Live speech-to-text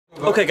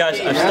Okay, guys,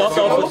 I've stopped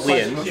off with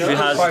Wayne, who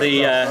has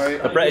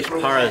the British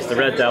Paras, the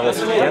Red Devils.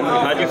 You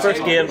had your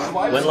first game,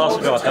 win, loss,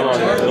 or draw. Come on,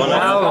 go on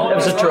now. It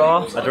was a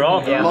draw. A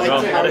draw? Yeah. A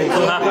draw. Anything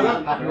cool happen?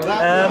 What's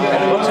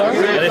that?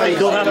 Anything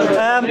cool happen?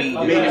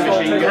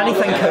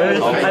 Anything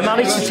cool. I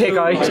managed to take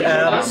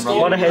out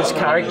one of his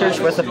characters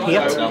with a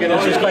pate,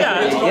 which was quite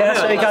good. Yeah,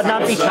 so he got an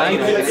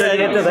anti-tank straight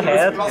into the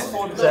head.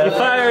 So. You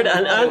fired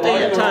an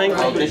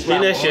anti-tank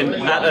munition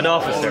at an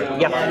officer.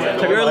 Yeah.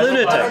 So you're a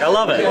lunatic. I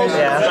love it.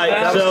 Yeah.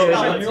 Right, so,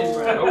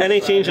 any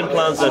change in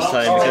plans this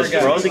time? Because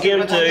we're on to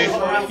game 2.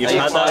 You've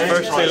had that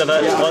first feel of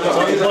it.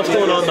 What's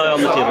going on now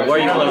on the table? Where are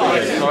you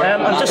floating?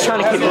 I'm just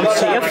trying to keep them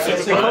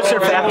safe because they're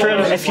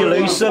veteran. If you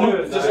lose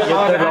them,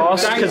 they're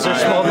lost because they're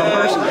small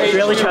numbers.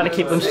 Really trying to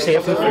keep them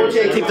safe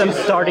and keep them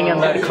starting in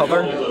that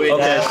cover.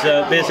 Okay,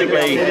 so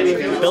basically,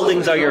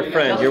 buildings are your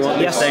friend. You're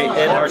wanting to stay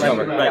in our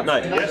cover. Right, now,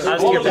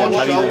 as to your build,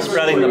 have you been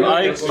spreading them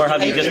out, or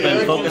have you just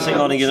been focusing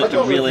on a unit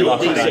to really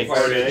lock it down?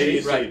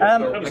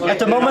 At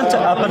the moment,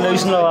 I've been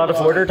losing a lot of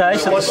order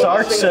dice at the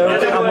start, so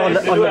I'm on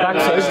the back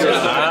foot.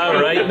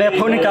 Right. My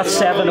opponent got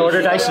 7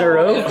 order dice in a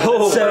row,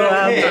 so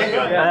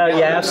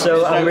yeah,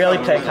 so I'm really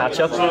playing catch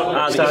up.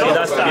 And see,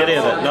 that's the beauty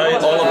of it. Now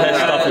all of his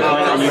stuff is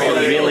out, and you can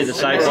really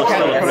decide what's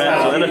still a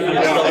threat. So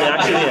anything still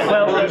reactivate,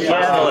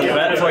 that's still a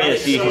threat for you.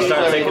 So you can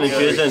start picking and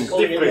choosing,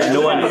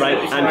 knowing, right,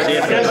 I'm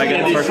safe. If I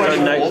get the first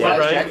turn next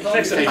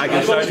round, I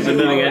can start to be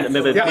moving in,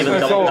 maybe even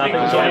double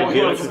tapping some of the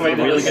units, which would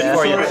be really good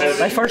for you.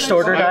 My first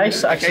order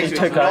dice actually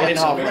took out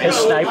his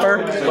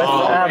sniper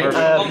with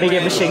a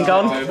medium machine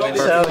gun,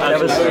 so that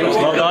was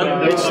well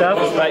done. Good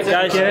stuff. Right,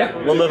 guys,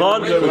 we'll move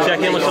on. We'll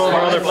check in with some of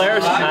our other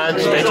players and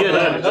stay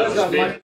tuned.